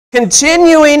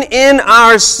Continuing in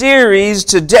our series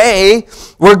today,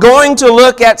 we're going to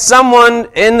look at someone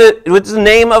with the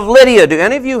name of Lydia. Do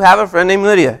any of you have a friend named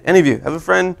Lydia? Any of you have a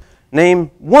friend named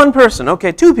one person?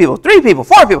 Okay, 2 people, 3 people,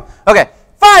 4 people. Okay,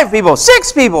 5 people,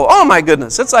 6 people. Oh my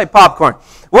goodness, it's like popcorn.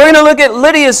 We're going to look at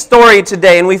Lydia's story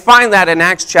today, and we find that in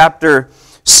Acts chapter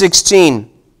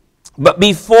 16. But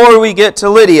before we get to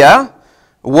Lydia,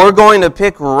 we're going to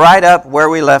pick right up where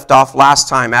we left off last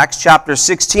time. Acts chapter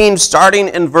 16, starting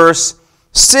in verse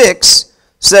 6,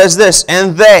 says this,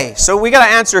 and they. So we got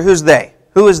to answer, who's they?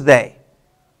 Who is they?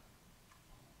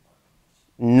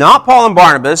 Not Paul and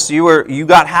Barnabas. You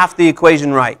got half the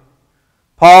equation right.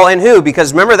 Paul and who?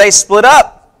 Because remember, they split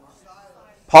up.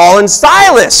 Paul and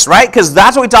Silas, right? Because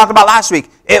that's what we talked about last week.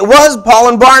 It was Paul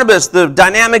and Barnabas, the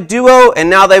dynamic duo,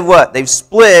 and now they've what? They've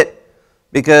split.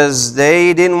 Because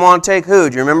they didn't want to take who?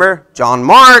 Do you remember? John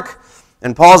Mark.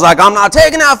 And Paul's like, I'm not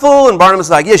taking that fool. And Barnabas is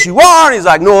like, yes, you are. And he's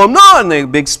like, no, I'm not. And they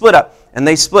big split up. And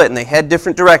they split and they head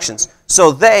different directions.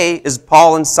 So they is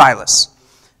Paul and Silas.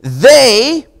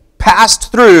 They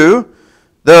passed through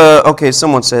okay,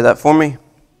 someone say that for me.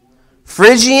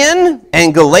 Phrygian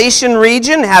and Galatian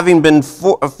region, having been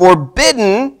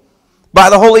forbidden by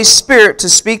the Holy Spirit to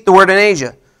speak the word in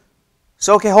Asia.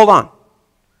 So, okay, hold on.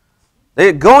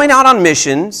 They're going out on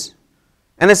missions,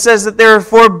 and it says that they're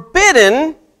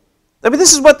forbidden. I mean,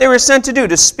 this is what they were sent to do,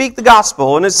 to speak the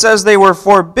gospel, and it says they were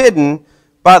forbidden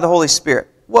by the Holy Spirit.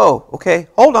 Whoa, okay,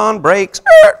 hold on, brakes.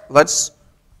 Let's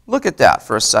look at that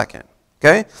for a second,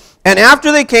 okay? And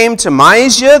after they came to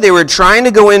Mysia, they were trying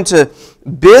to go into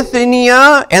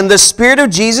Bithynia, and the Spirit of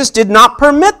Jesus did not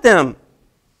permit them.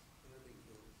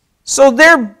 So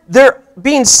they're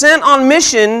being sent on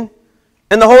mission.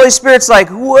 And the Holy Spirit's like,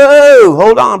 whoa,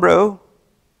 hold on, bro.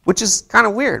 Which is kind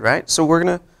of weird, right? So we're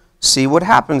going to see what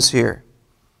happens here.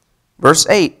 Verse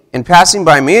 8, in passing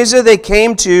by Mysia, they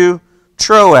came to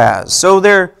Troas. So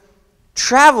they're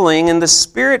traveling, and the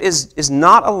Spirit is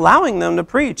not allowing them to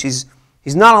preach. He's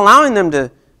not allowing them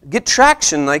to get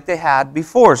traction like they had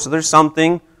before. So there's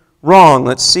something wrong.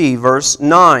 Let's see, verse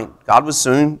 9. God was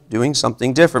soon doing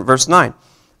something different. Verse 9,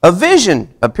 a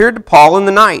vision appeared to Paul in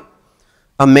the night.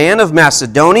 A man of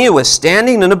Macedonia was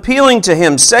standing and appealing to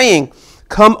him, saying,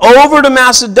 come over to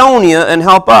Macedonia and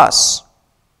help us.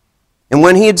 And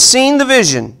when he had seen the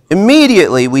vision,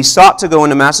 immediately we sought to go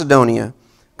into Macedonia,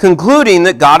 concluding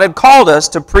that God had called us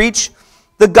to preach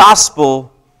the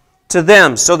gospel to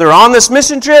them. So they're on this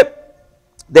mission trip.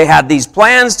 They had these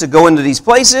plans to go into these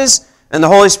places, and the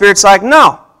Holy Spirit's like,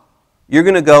 no, you're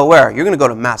going to go where? You're going to go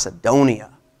to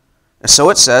Macedonia. And so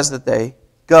it says that they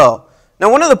go.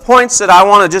 Now, one of the points that I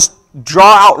want to just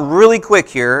draw out really quick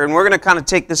here, and we're going to kind of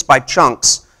take this by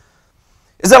chunks,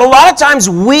 is that a lot of times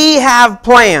we have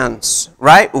plans,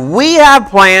 right? We have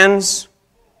plans,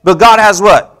 but God has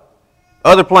what?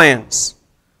 Other plans.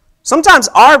 Sometimes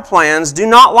our plans do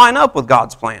not line up with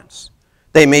God's plans.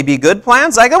 They may be good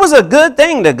plans. Like it was a good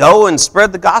thing to go and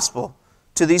spread the gospel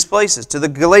to these places, to the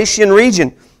Galatian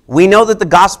region. We know that the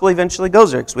gospel eventually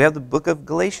goes there because we have the book of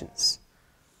Galatians.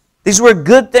 These were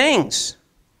good things.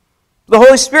 The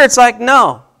Holy Spirit's like,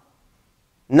 no,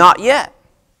 not yet.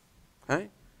 Okay?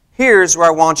 Here's where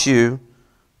I want you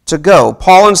to go.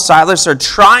 Paul and Silas are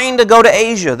trying to go to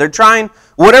Asia. They're trying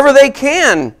whatever they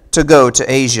can to go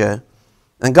to Asia.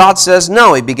 And God says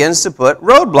no. He begins to put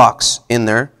roadblocks in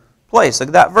their place. Look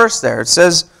at that verse there. It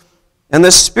says, and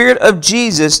the Spirit of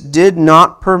Jesus did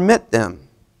not permit them.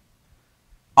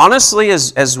 Honestly,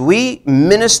 as we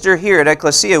minister here at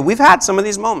Ekklesia, we've had some of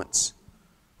these moments.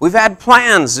 We've had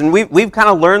plans, and we've kind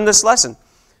of learned this lesson.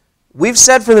 We've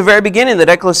said from the very beginning that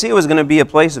Ekklesia was going to be a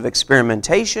place of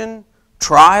experimentation,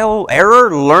 trial,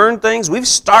 error, learn things. We've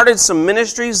started some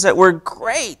ministries that were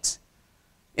great,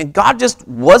 and God just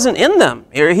wasn't in them.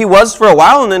 He was for a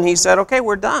while, and then He said, okay,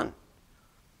 we're done.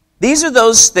 These are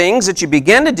those things that you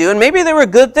begin to do, and maybe they were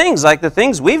good things, like the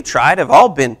things we've tried have all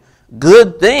been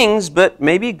good things, but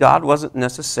maybe God wasn't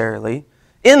necessarily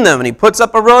in them. And He puts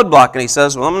up a roadblock and He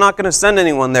says, well, I'm not going to send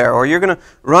anyone there, or you're going to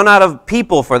run out of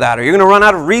people for that, or you're going to run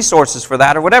out of resources for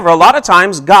that, or whatever. A lot of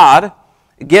times God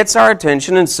gets our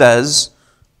attention and says,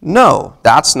 no,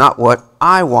 that's not what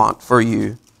I want for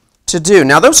you to do.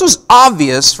 Now, this was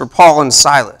obvious for Paul and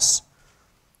Silas.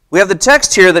 We have the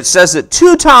text here that says that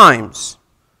 2 times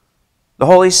the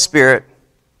Holy Spirit,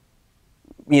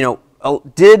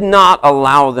 did not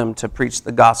allow them to preach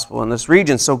the gospel in this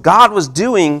region. So God was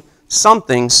doing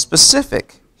something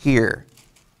specific here.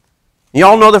 You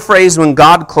all know the phrase, when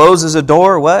God closes a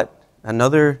door, what?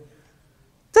 Another.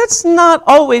 That's not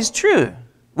always true.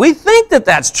 We think that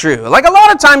that's true. Like a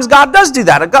lot of times God does do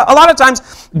that. A lot of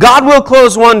times God will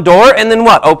close one door and then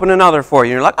what? Open another for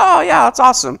you. You're like, oh yeah, that's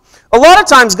awesome. A lot of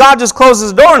times God just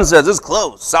closes the door and says, it's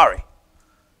closed, sorry.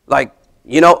 Like,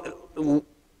 it's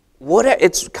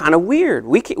kind of weird.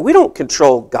 We don't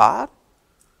control God.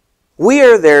 We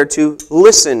are there to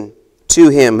listen to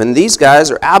Him. And these guys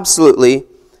are absolutely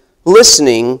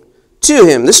listening to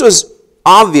Him. This was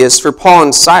obvious for Paul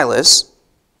and Silas,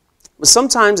 but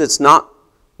sometimes it's not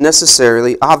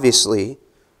necessarily obvious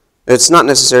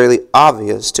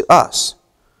to us.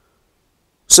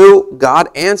 So God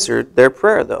answered their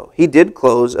prayer, though. He did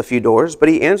close a few doors, but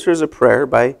He answers a prayer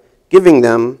by giving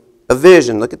them a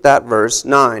vision. Look at that verse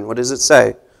 9. What does it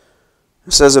say?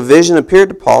 It says, a vision appeared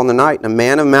to Paul in the night, and a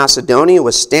man of Macedonia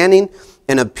was standing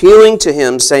and appealing to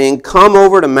him, saying, come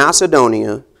over to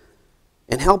Macedonia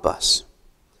and help us.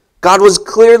 God was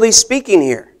clearly speaking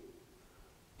here.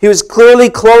 He was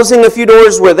clearly closing a few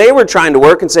doors where they were trying to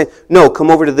work and saying, no, come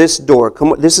over to this door.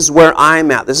 This is where I'm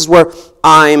at. This is where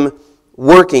I'm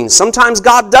working. Sometimes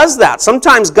God does that.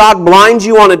 Sometimes God blinds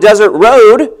you on a desert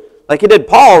road, like He did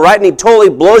Paul, right? And He totally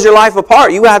blows your life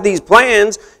apart. You have these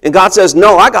plans, and God says,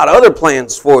 no, I got other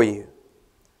plans for you.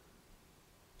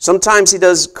 Sometimes He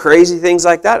does crazy things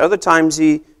like that. Other times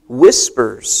He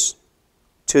whispers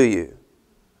to you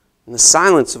in the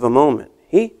silence of a moment.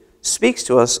 He speaks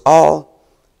to us all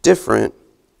different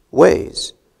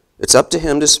ways. It's up to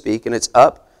Him to speak, and it's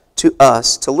up to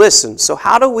us to listen. So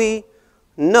how do we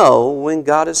know when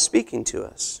God is speaking to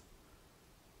us?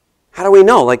 How do we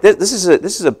know? Like this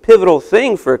is a pivotal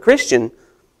thing for a Christian.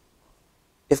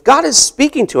 If God is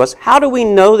speaking to us, how do we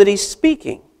know that He's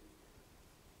speaking?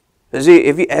 Have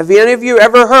any of you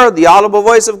ever heard the audible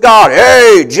voice of God?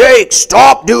 Hey, Jake,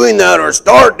 stop doing that, or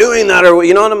start doing that, or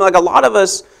you know what I mean? Like a lot of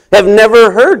us have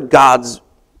never heard God's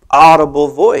audible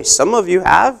voice. Some of you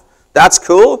have. That's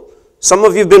cool. Some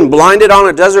of you have been blinded on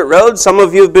a desert road. Some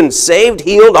of you have been saved,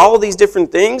 healed, all of these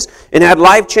different things, and had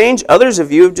life change. Others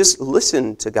of you have just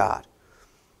listened to God.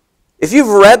 If you've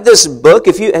read this book,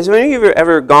 has any of you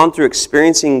ever gone through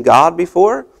Experiencing God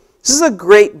before? This is a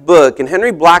great book. And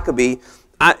Henry Blackaby,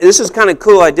 this is kind of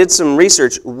cool. I did some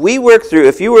research. We worked through,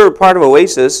 if you were a part of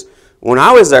Oasis, when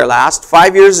I was there last,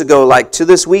 5 years ago, like to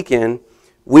this weekend,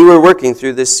 we were working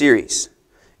through this series.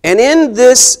 And in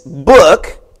this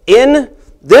book,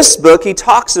 he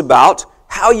talks about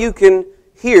how you can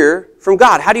hear from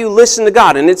God. How do you listen to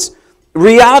God? And it's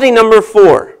reality number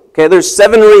 4. Okay, there's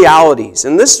 7 realities.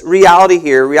 And this reality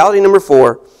here, reality number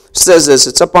 4, says this.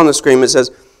 It's up on the screen. It says,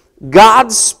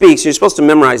 God speaks. You're supposed to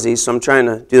memorize these, so I'm trying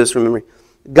to do this from memory.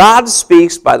 God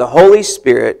speaks by the Holy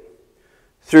Spirit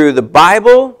through the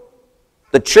Bible,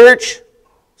 the church,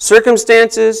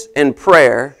 circumstances, and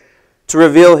prayer to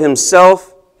reveal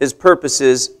Himself, His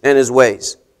purposes, and His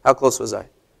ways. How close was I?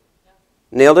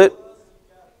 Nailed it?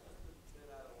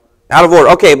 Out of order.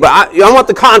 Okay, but I want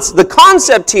the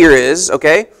concept here is,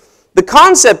 okay, the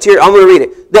concept here, I'm going to read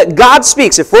it, that God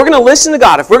speaks. If we're going to listen to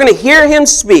God, if we're going to hear Him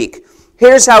speak,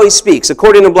 here's how He speaks,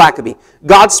 according to Blackaby.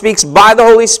 God speaks by the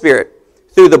Holy Spirit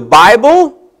through the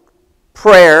Bible,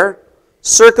 prayer,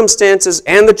 circumstances,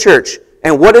 and the church.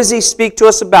 And what does He speak to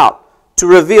us about? To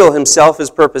reveal Himself, His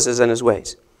purposes, and His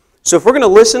ways. So if we're going to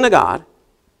listen to God,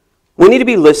 we need to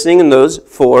be listening in those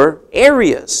 4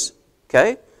 areas.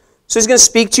 Okay? So He's going to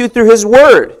speak to you through His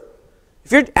Word.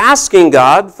 If you're asking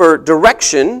God for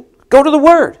direction, go to the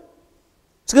Word.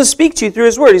 He's going to speak to you through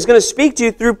His Word. He's going to speak to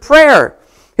you through prayer.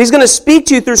 He's going to speak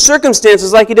to you through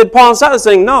circumstances like He did Paul and Silas,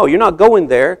 saying, no, you're not going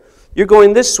there. You're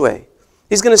going this way.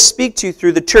 He's going to speak to you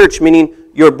through the church, meaning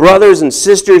your brothers and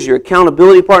sisters, your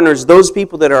accountability partners, those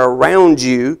people that are around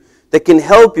you that can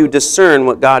help you discern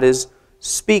what God is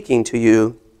speaking to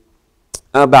you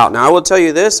about. Now, I will tell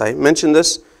you this. I mentioned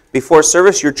this before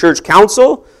service. Your church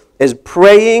council is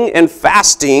praying and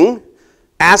fasting,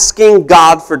 asking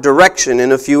God for direction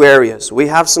in a few areas. We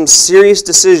have some serious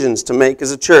decisions to make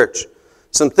as a church.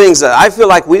 Some things that I feel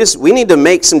like we need to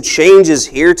make some changes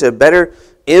here to better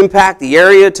impact the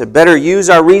area, to better use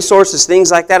our resources,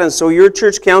 things like that. And so your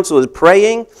church council is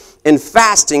praying and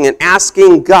fasting and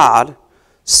asking God,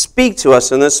 speak to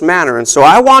us in this manner. And so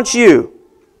I want you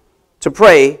to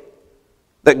pray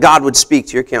that God would speak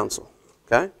to your council.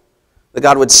 Okay? That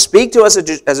God would speak to us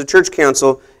as a church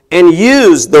council and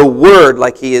use the Word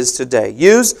like He is today.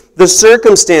 Use the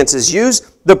circumstances. Use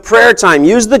the prayer time.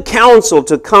 Use the counsel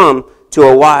to come to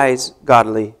a wise,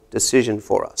 godly decision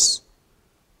for us.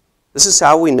 This is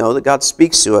how we know that God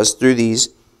speaks to us through these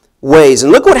ways.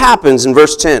 And look what happens in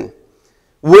verse 10.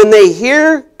 When they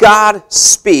hear God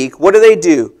speak, what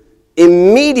do?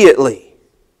 Immediately.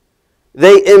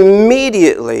 They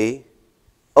immediately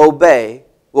obey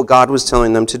what God was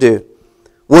telling them to do.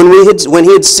 When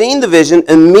he had seen the vision,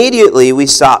 immediately we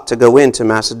sought to go into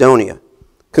Macedonia,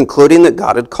 concluding that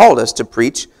God had called us to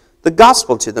preach the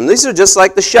gospel to them. These are just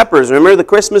like the shepherds. Remember the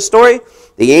Christmas story?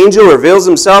 The angel reveals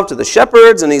himself to the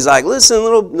shepherds, and he's like,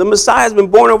 listen, the Messiah's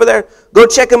been born over there. Go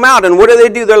check him out. And what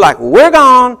do? They're like, we're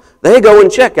gone. They go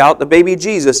and check out the baby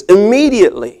Jesus.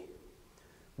 Immediately,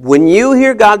 when you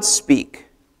hear God speak,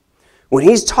 when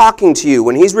he's talking to you,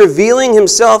 when he's revealing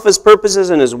himself, his purposes,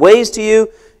 and his ways to you,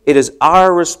 it is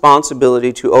our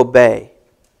responsibility to obey,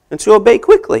 and to obey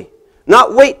quickly.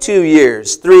 Not wait 2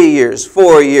 years, 3 years,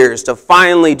 4 years to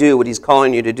finally do what he's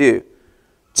calling you to do.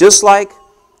 Just like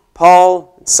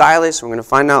Paul and Silas, we're going to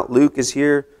find out Luke is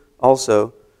here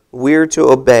also, we're to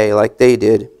obey like they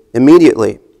did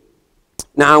immediately.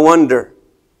 Now I wonder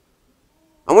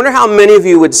how many of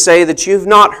you would say that you've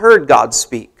not heard God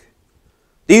speak.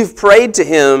 You've prayed to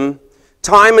him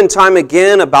time and time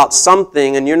again about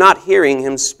something and you're not hearing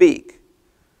him speak.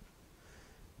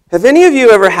 Have any of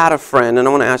you ever had a friend, and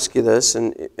I want to ask you this,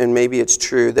 and maybe it's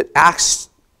true, that asks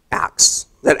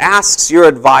your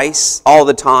advice all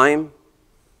the time,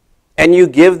 and you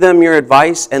give them your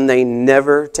advice and they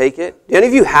never take it? Do any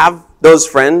of you have those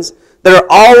friends that are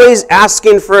always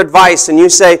asking for advice, and you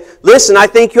say, listen, I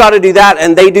think you ought to do that,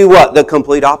 and they do what? The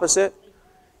complete opposite?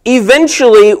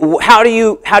 Eventually, how do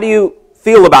you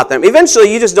feel about them?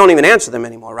 Eventually, you just don't even answer them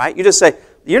anymore, right? You just say,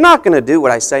 you're not going to do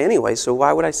what I say anyway, so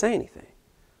why would I say anything?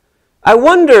 I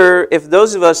wonder if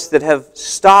those of us that have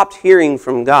stopped hearing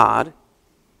from God,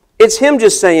 it's him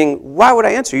just saying, why would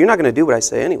I answer? You're not going to do what I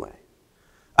say anyway.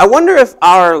 I wonder if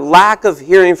our lack of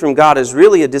hearing from God is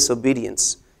really a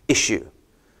disobedience issue.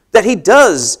 That he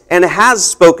does and has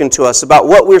spoken to us about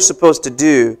what we're supposed to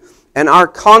do, and our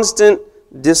constant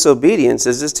disobedience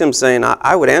is just him saying,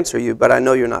 I would answer you, but I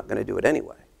know you're not going to do it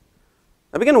anyway.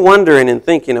 I began wondering and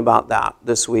thinking about that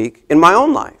this week in my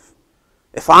own life.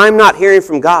 If I'm not hearing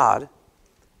from God,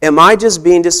 am I just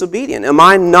being disobedient? Am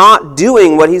I not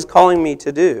doing what he's calling me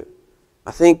to do?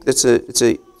 I think it's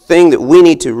a thing that we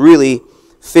need to really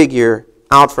figure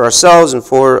out for ourselves and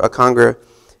for a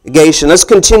congregation. Let's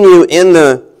continue in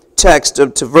the text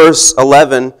to verse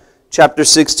 11, chapter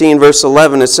 16, verse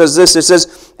 11. It says this, it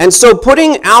says, and so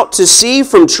putting out to sea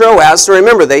from Troas, so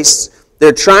remember,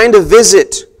 they're trying to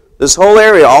visit this whole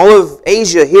area, all of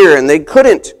Asia here, and they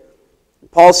couldn't.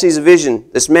 Paul sees a vision,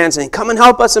 this man saying, come and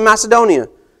help us in Macedonia.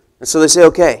 And so they say,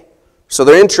 okay. So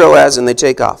they're in Troas and they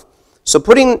take off. So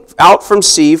putting out from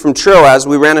sea, from Troas,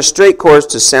 we ran a straight course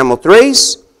to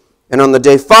Samothrace, and on the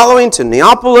day following to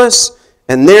Neapolis,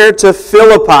 and there to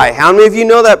Philippi. How many of you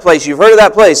know that place? You've heard of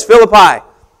that place, Philippi.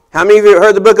 How many of you have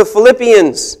heard the book of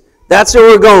Philippians? That's where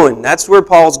we're going. That's where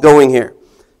Paul's going here.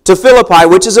 To Philippi,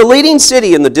 which is a leading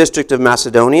city in the district of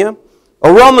Macedonia,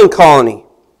 a Roman colony.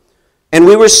 And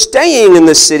we were staying in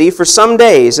this city for some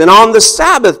days. And on the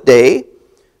Sabbath day,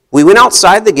 we went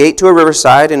outside the gate to a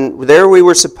riverside, and there we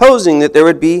were supposing that there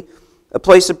would be a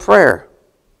place of prayer.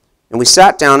 And we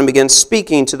sat down and began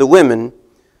speaking to the women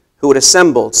who had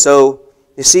assembled. So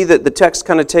you see that the text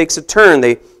kind of takes a turn.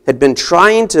 They had been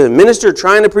trying to minister,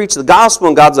 trying to preach the gospel,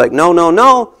 and God's like, no, no,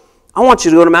 no. I want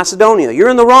you to go to Macedonia. You're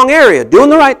in the wrong area, doing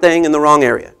the right thing in the wrong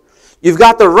area. You've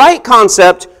got the right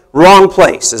concept, wrong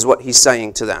place, is what he's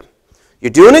saying to them. You're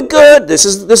doing it good. This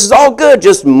is all good.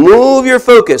 Just move your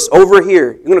focus over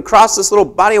here. You're going to cross this little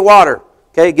body of water.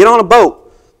 Okay, get on a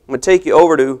boat. I'm going to take you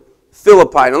over to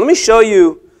Philippi. Now let me show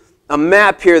you a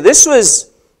map here. This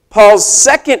was Paul's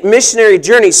second missionary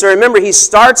journey. So remember, he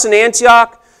starts in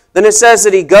Antioch. Then it says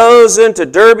that he goes into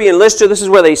Derbe and Lystra. This is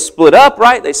where they split up,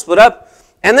 right? They split up.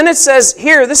 And then it says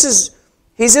here,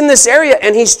 he's in this area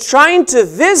and he's trying to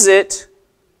visit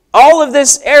all of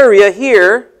this area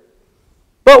here.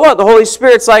 But what? The Holy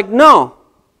Spirit's like, no.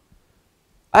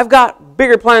 I've got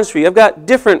bigger plans for you. I've got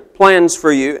different plans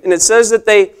for you. And it says that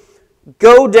they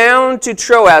go down to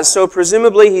Troas. So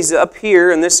presumably he's up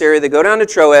here in this area. They go down to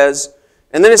Troas.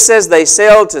 And then it says they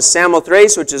sailed to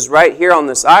Samothrace, which is right here on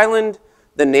this island.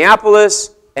 Then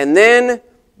Neapolis. And then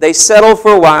they settle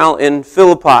for a while in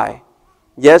Philippi.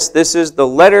 Yes, this is the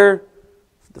letter,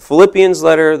 the Philippians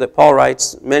letter that Paul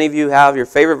writes. Many of you have your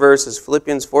favorite verse is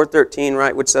Philippians 4:13,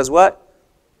 right? Which says what?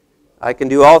 I can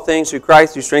do all things through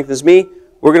Christ who strengthens me.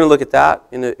 We're going to look at that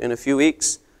in a few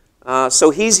weeks. So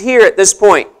he's here at this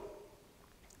point.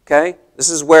 Okay? This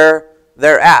is where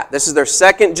they're at. This is their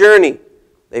second journey.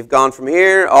 They've gone from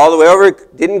here all the way over.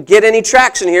 Didn't get any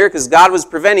traction here because God was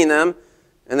preventing them.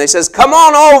 And they says, come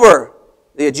on over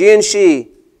the Aegean Sea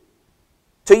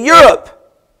to Europe.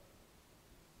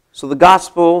 So the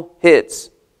gospel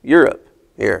hits Europe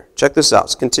here. Check this out.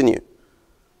 Let's continue.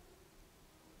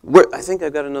 I think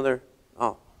I've got another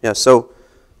Oh, yeah, so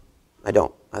I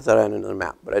don't. I thought I had another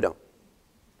map, but I don't.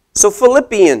 So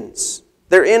Philippians,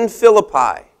 they're in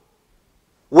Philippi.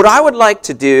 What I would like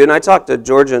to do, and I talked to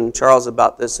George and Charles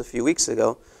about this a few weeks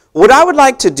ago, what I would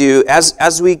like to do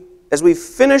as we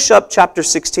finish up chapter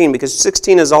 16, because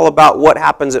 16 is all about what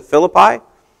happens at Philippi,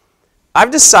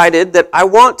 I've decided that I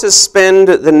want to spend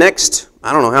the next,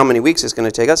 I don't know how many weeks it's going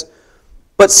to take us,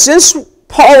 but since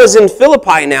Paul is in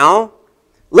Philippi now,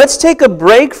 let's take a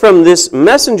break from this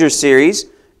messenger series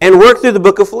and work through the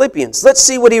book of Philippians. Let's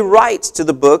see what he writes to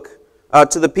the book,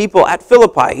 to the people at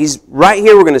Philippi. He's right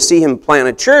here. We're going to see him plant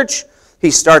a church. He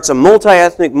starts a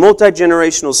multi-ethnic,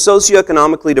 multi-generational,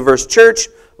 socioeconomically diverse church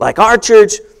like our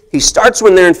church. He starts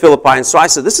when they're in Philippi. And so I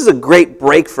said, this is a great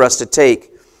break for us to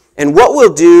take. And what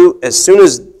we'll do as soon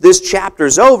as this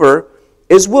chapter's over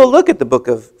is we'll look at the book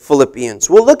of Philippians.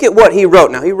 We'll look at what he wrote.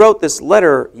 Now, he wrote this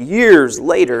letter years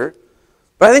later,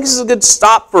 but I think this is a good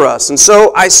stop for us. And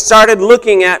so I started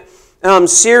looking at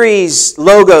series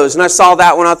logos, and I saw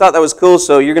that one. I thought that was cool,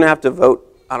 so you're going to have to vote.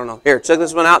 I don't know. Here, check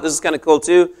this one out. This is kind of cool,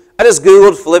 too. I just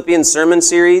Googled Philippians sermon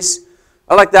series.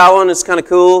 I like that one. It's kind of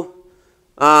cool.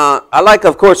 I like,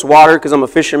 of course, water, because I'm a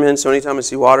fisherman, so anytime I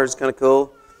see water, it's kind of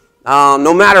cool.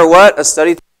 No matter what, a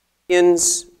study through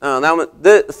Philippians.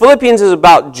 The Philippians is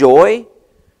about joy.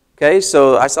 Okay,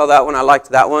 so I saw that one. I liked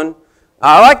that one.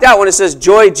 I like that one. It says,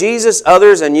 Joy, Jesus,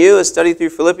 Others, and You, a study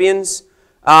through Philippians.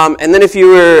 And then if you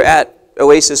were at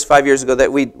Oasis 5 years ago,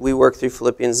 that we worked through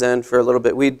Philippians then for a little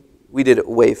bit. We did it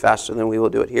way faster than we will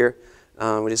do it here.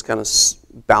 We just kind of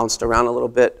bounced around a little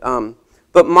bit.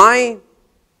 But my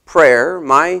prayer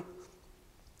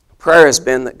has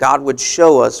been that God would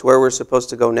show us where we're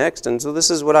supposed to go next. And so this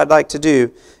is what I'd like to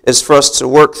do, is for us to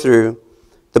work through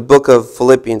the book of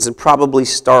Philippians and probably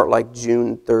start like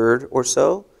June 3rd or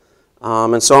so.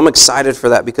 And so I'm excited for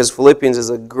that because Philippians is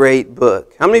a great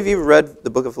book. How many of you have read the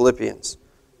book of Philippians?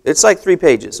 It's like 3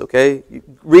 pages, okay? You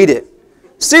read it.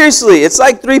 Seriously, it's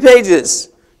like 3 pages.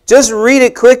 Just read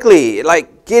it quickly.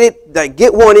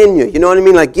 Get one in you. You know what I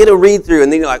mean? Like, get a read through,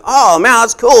 and then you're like, oh, man,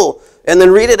 that's cool. And then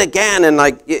read it again, and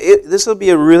this will be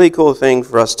a really cool thing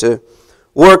for us to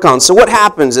work on. So what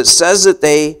happens? It says that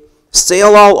they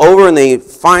sail all over, and they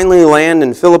finally land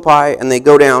in Philippi, and they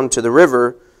go down to the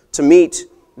river to meet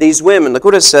these women. Look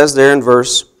what it says there in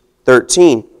verse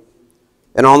 13.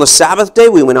 And on the Sabbath day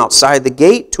we went outside the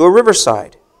gate to a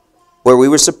riverside, where we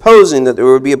were supposing that there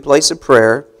would be a place of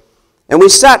prayer. And we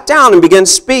sat down and began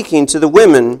speaking to the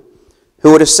women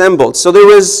who had assembled. So there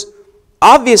was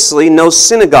obviously no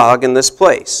synagogue in this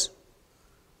place.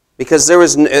 Because there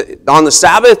was, on the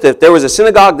Sabbath, if there was a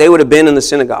synagogue, they would have been in the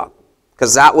synagogue.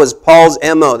 Because that was Paul's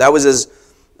MO. That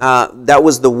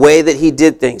was the way that he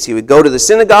did things. He would go to the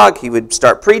synagogue, he would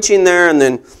start preaching there, and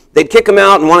then they'd kick him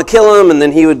out and want to kill him, and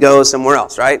then he would go somewhere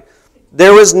else, right?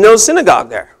 There was no synagogue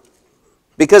there.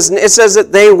 Because it says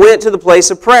that they went to the place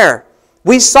of prayer.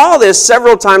 We saw this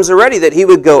several times already, that he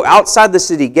would go outside the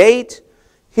city gate.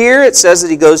 Here it says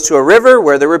that he goes to a river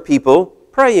where there were people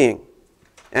praying.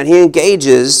 And he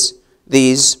engages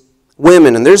these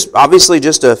women. And there's obviously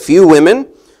just a few women.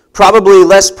 Probably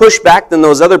less pushback than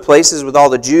those other places with all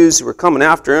the Jews who were coming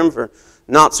after him for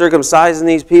not circumcising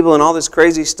these people and all this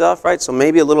crazy stuff, right? So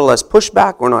maybe a little less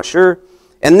pushback, we're not sure.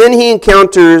 And then he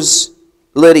encounters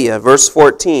Lydia, verse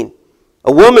 14.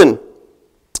 A woman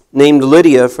named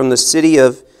Lydia from the city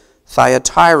of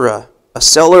Thyatira, a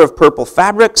seller of purple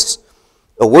fabrics,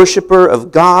 a worshiper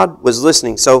of God, was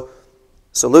listening. So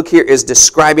Luke here is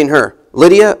describing her.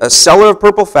 Lydia, a seller of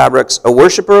purple fabrics, a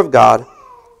worshiper of God,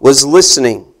 was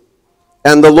listening.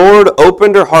 And the Lord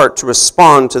opened her heart to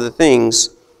respond to the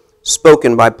things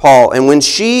spoken by Paul. And when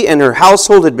she and her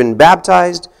household had been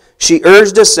baptized, she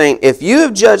urged us, saying, If you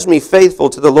have judged me faithful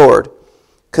to the Lord,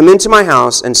 come into my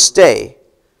house and stay.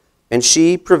 And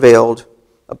she prevailed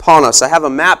upon us. I have a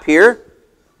map here.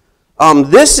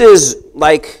 This is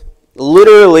like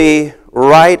literally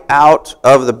right out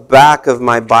of the back of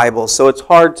my Bible. So it's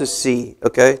hard to see,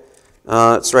 okay?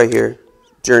 It's right here.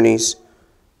 Journeys.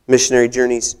 Missionary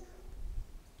journeys.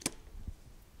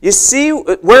 You see,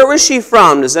 where was she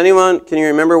from? Can you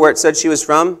remember where it said she was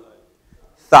from?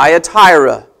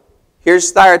 Thyatira.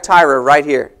 Here's Thyatira right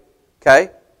here,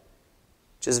 okay?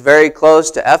 Which is very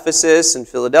close to Ephesus and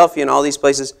Philadelphia and all these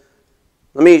places.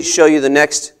 Let me show you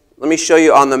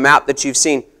on the map that you've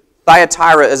seen.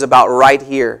 Thyatira is about right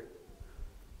here.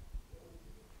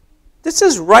 This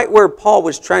is right where Paul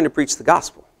was trying to preach the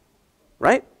gospel,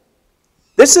 right?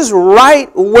 This is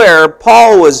right where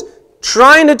Paul was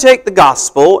trying to take the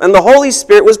gospel, and the Holy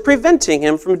Spirit was preventing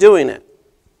him from doing it.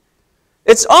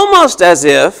 It's almost as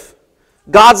if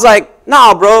God's like,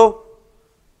 nah, bro,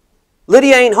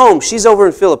 Lydia ain't home. She's over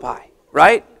in Philippi,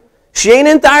 right? She ain't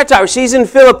in Thyatira. She's in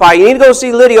Philippi. You need to go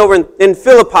see Lydia over in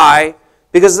Philippi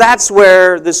because that's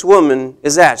where this woman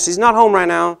is at. She's not home right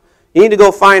now. You need to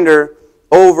go find her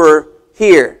over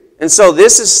here. And so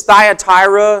this is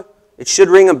Thyatira. It should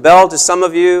ring a bell to some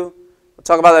of you. We'll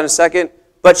talk about that in a second.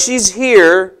 But she's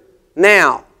here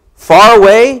now. Far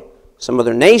away, some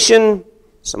other nation,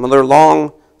 some other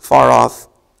long, far off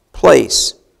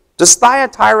place. Does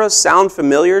Thyatira sound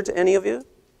familiar to any of you?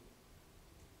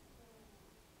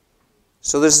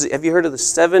 So have you heard of the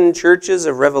 7 churches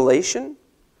of Revelation?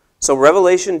 So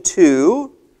Revelation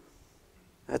 2,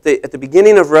 at the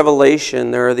beginning of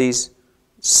Revelation, there are these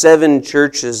 7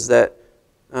 churches that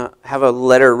have a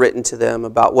letter written to them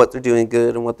about what they're doing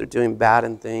good and what they're doing bad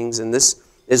and things. And this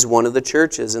is one of the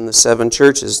churches in the 7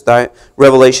 churches.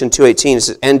 Revelation 2:18, it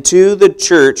says, and to the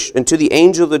church, and to the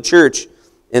angel of the church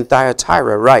in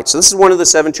Thyatira. Right, so this is one of the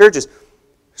 7 churches.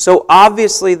 So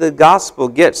obviously the gospel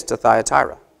gets to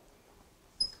Thyatira.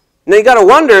 Now you got to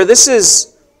wonder, this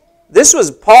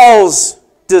was Paul's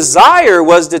desire,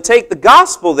 was to take the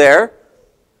gospel there,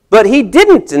 but he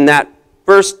didn't in that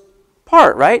first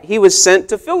part, right? He was sent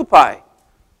to Philippi.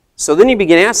 So then you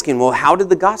begin asking, well, how did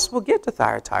the gospel get to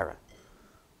Thyatira?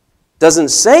 Doesn't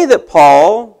say that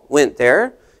Paul went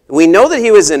there. We know that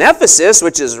he was in Ephesus,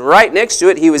 which is right next to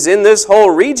it. He was in this whole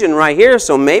region right here,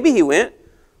 so maybe he went.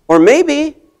 Or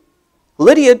maybe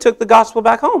Lydia took the gospel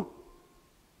back home.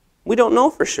 We don't know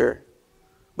for sure.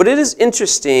 But it is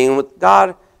interesting.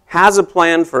 God has a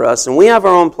plan for us, and we have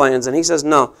our own plans. And he says,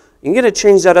 no, you're going to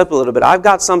change that up a little bit. I've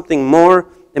got something more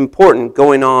important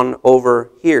going on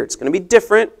over here. It's going to be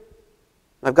different.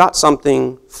 I've got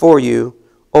something for you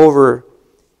over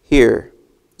here.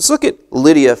 Let's look at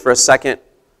Lydia for a second.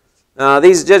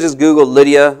 These judges Googled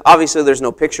Lydia. Obviously, there's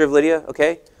no picture of Lydia,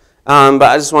 okay? But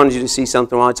I just wanted you to see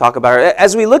something while I talk about her.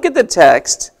 As we look at the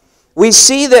text, we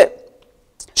see that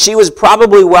she was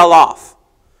probably well off.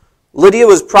 Lydia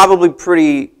was probably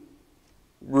pretty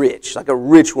rich, like a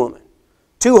rich woman.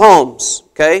 2 homes,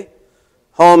 okay?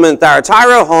 Home in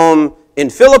Thyatira, home in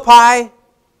Philippi.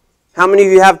 How many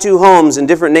of you have 2 homes in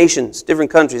different nations,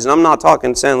 different countries? And I'm not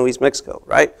talking San Luis, Mexico,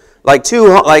 right? Like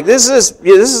this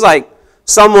is like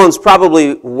someone's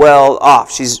probably well off.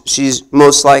 She's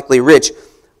most likely rich.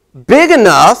 Big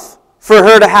enough for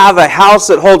her to have a house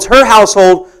that holds her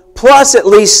household plus at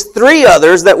least 3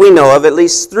 others that we know of, at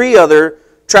least 3 other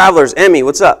travelers. Emmy,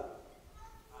 what's up?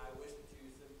 I wish to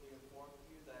simply inform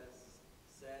you that it's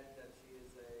said that she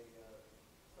is a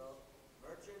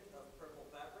merchant of purple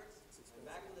fabrics. And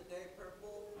back in the day,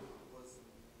 purple was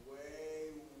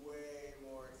way, way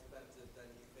more expensive than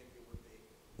you think it would be.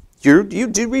 You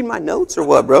do read my notes or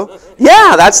what, bro?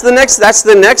 Yeah, that's the next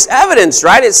evidence,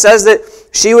 right? It says that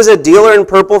she was a dealer in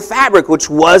purple fabric, which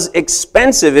was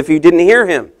expensive if you didn't hear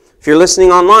him. If you're listening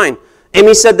online.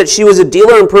 Amy said that she was a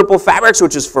dealer in purple fabrics,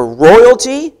 which is for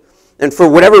royalty. And for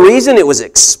whatever reason, it was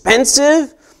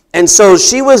expensive. And so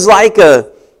she was like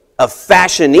a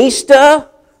fashionista,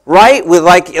 right? With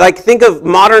like think of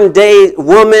modern day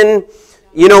woman,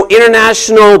 you know,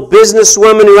 international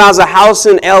businesswoman who has a house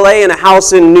in LA and a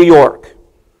house in New York,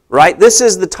 right? This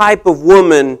is the type of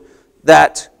woman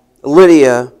that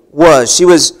Lydia was. She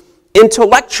was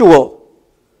intellectual.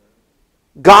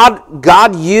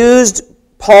 God used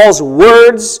Paul's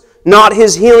words, not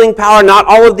his healing power, not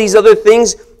all of these other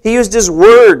things. He used his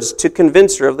words to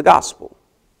convince her of the gospel.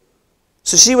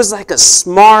 So she was like a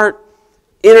smart,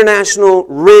 international,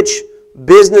 rich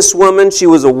businesswoman. She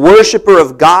was a worshiper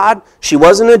of God. She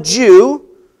wasn't a Jew,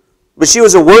 but she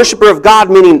was a worshiper of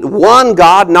God, meaning one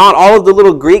God, not all of the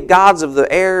little Greek gods of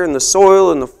the air and the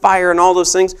soil and the fire and all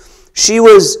those things.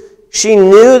 She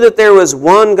knew that there was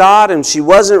one God, and she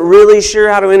wasn't really sure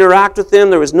how to interact with him.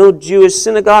 There was no Jewish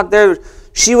synagogue there.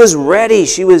 She was ready.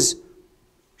 She was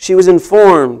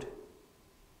informed,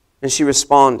 and she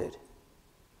responded.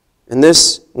 And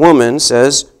this woman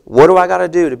says, what do I got to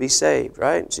do to be saved,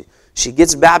 right? She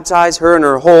gets baptized, her and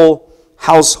her whole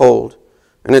household,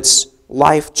 and it's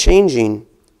life-changing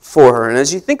for her. And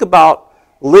as you think about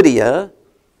Lydia,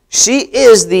 she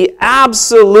is the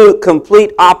absolute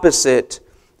complete opposite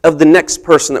of the next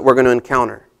person that we're going to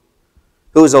encounter,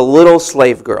 who is a little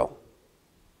slave girl.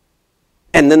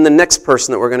 And then the next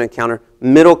person that we're going to encounter,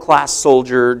 middle-class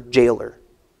soldier jailer.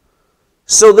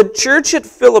 So the church at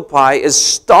Philippi is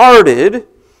started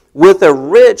with a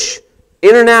rich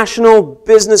international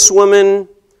businesswoman.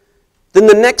 Then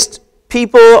the next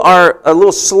people are a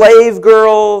little slave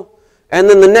girl. And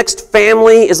then the next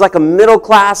family is like a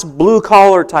middle-class,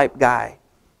 blue-collar type guy.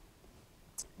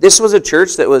 This was a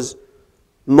church that was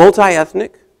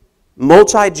multi-ethnic,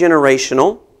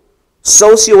 multi-generational,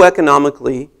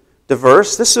 socioeconomically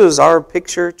diverse. This is our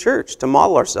picture church to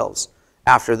model ourselves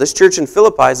after. This church in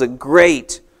Philippi is a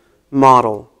great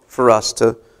model for us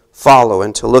to follow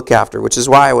and to look after, which is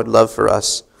why I would love for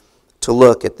us to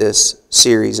look at this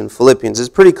series in Philippians. It's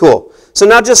pretty cool. So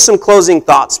now just some closing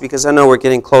thoughts, because I know we're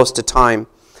getting close to time.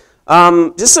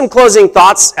 Just some closing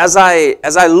thoughts. As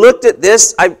I looked at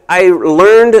this, I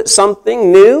learned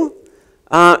something new,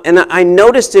 and I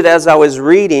noticed it as I was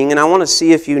reading, and I want to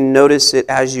see if you notice it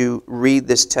as you read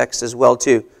this text as well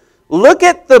too. Look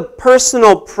at the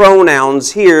personal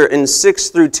pronouns here in 6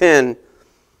 through 10.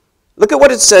 Look at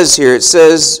what it says here. It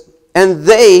says, and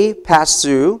they passed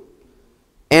through,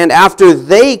 and after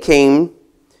they came,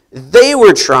 they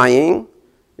were trying,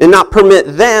 and not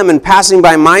permit them, and passing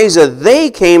by Mysia, they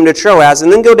came to Troas.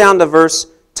 And then go down to verse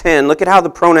 10. Look at how the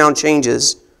pronoun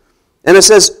changes. And it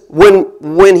says,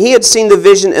 when he had seen the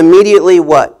vision, immediately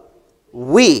what?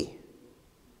 We.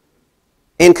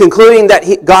 And concluding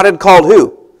that God had called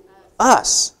who?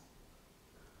 Us.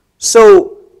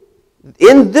 So,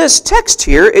 in this text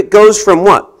here, it goes from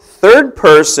what? Third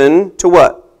person to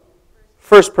what?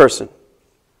 First person.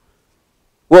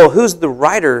 Well, who's the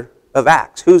writer of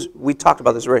Acts? We talked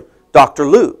about this already. Dr.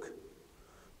 Luke.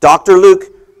 Dr. Luke,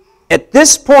 at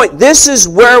this point, this is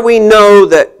where we know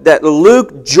that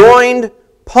Luke joined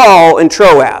Paul in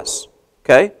Troas.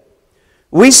 Okay?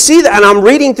 We see that, and I'm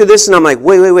reading through this, and I'm like,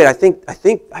 wait, I think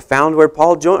I found where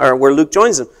where Luke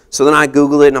joins him. So then I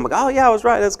Google it, and I'm like, oh yeah, I was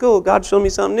right, that's cool. God showed me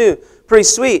something new. Pretty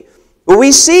sweet. But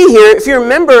we see here, if you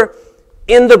remember,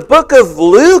 in the book of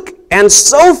Luke, and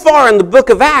so far in the book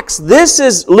of Acts, this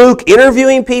is Luke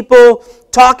interviewing people,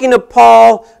 talking to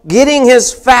Paul, getting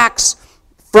his facts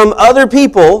from other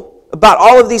people about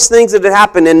all of these things that had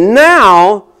happened. And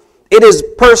now it is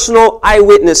personal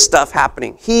eyewitness stuff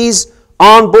happening. He's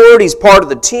on board, he's part of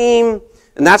the team.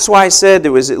 And that's why I said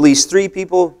there was at least 3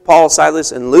 people, Paul,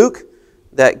 Silas, and Luke,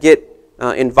 that get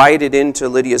invited into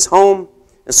Lydia's home.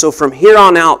 And so from here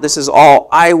on out, this is all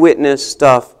eyewitness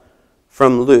stuff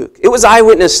from Luke. It was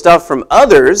eyewitness stuff from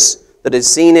others that had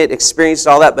seen it, experienced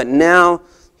all that, but now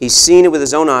he's seen it with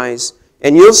his own eyes.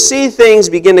 And you'll see things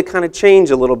begin to kind of change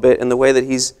a little bit in the way that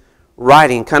he's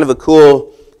writing. Kind of a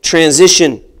cool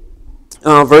transition.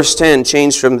 Verse 10,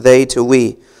 changed from they to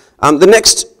we. The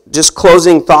next just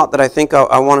closing thought that I think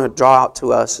I want to draw out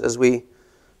to us as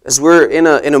we're in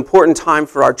an important time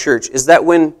for our church is that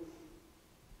when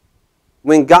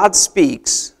God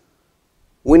speaks,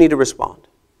 we need to respond.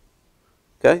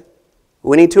 Okay?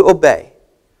 We need to obey.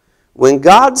 When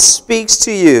God speaks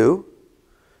to you,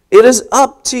 it is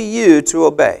up to you to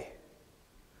obey.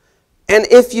 And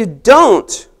if you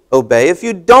don't obey, if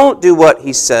you don't do what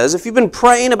he says, if you've been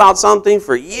praying about something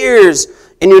for years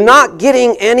and you're not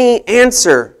getting any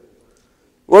answer,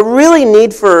 we really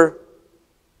need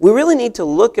to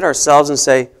look at ourselves and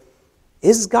say,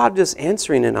 is God just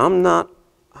answering and I'm not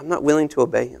willing to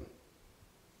obey him?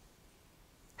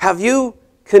 Have you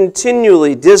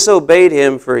continually disobeyed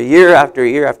him for year after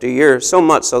year after year, so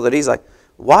much so that he's like,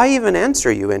 why even answer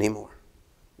you anymore?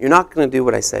 You're not going to do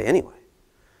what I say anyway.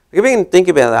 I can think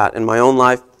about that in my own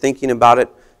life, thinking about it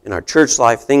in our church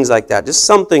life, things like that. Just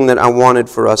something that I wanted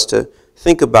for us to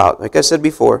think about. Like I said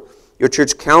before, your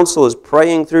church council is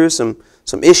praying through some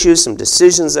issues, some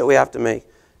decisions that we have to make.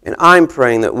 And I'm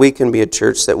praying that we can be a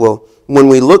church that will, when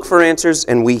we look for answers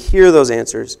and we hear those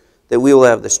answers, that we will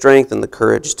have the strength and the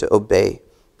courage to obey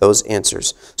those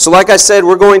answers. So like I said,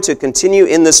 we're going to continue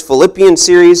in this Philippians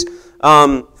series.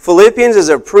 Philippians is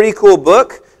a pretty cool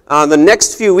book. The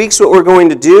next few weeks what we're going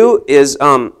to do is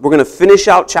we're going to finish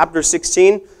out chapter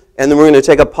 16, and then we're going to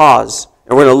take a pause.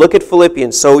 And we're going to look at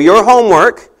Philippians. So your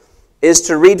homework is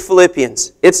to read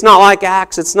Philippians. It's not like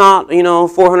Acts. It's not,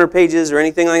 400 pages or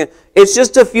anything like that. It's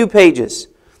just a few pages.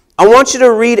 I want you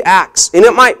to read Acts, and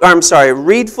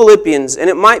read Philippians, and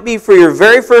it might be for your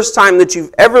very first time that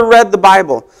you've ever read the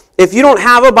Bible. If you don't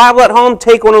have a Bible at home,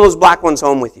 take one of those black ones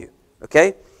home with you,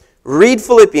 okay? Read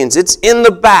Philippians. It's in the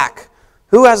back.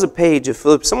 Who has a page of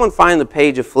Philippians? Someone find the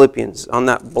page of Philippians on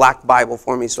that black Bible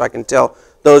for me so I can tell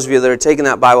those of you that are taking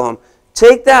that Bible home.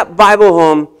 Take that Bible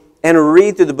home and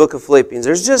read through the book of Philippians.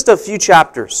 There's just a few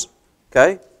chapters,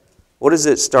 okay? What does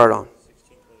it start on?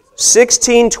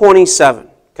 1627.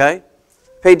 Okay?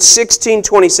 Page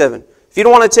 1627. If you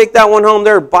don't want to take that one home,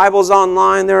 there are Bibles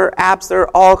online, there are apps, there are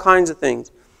all kinds of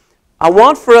things. I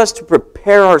want for us to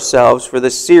prepare ourselves for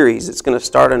this series that's going to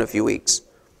start in a few weeks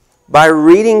by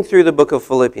reading through the book of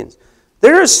Philippians.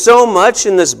 There is so much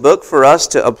in this book for us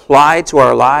to apply to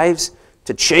our lives,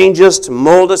 to change us, to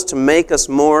mold us, to make us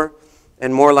more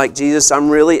and more like Jesus. I'm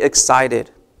really excited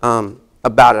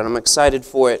about it. I'm excited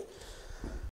for it.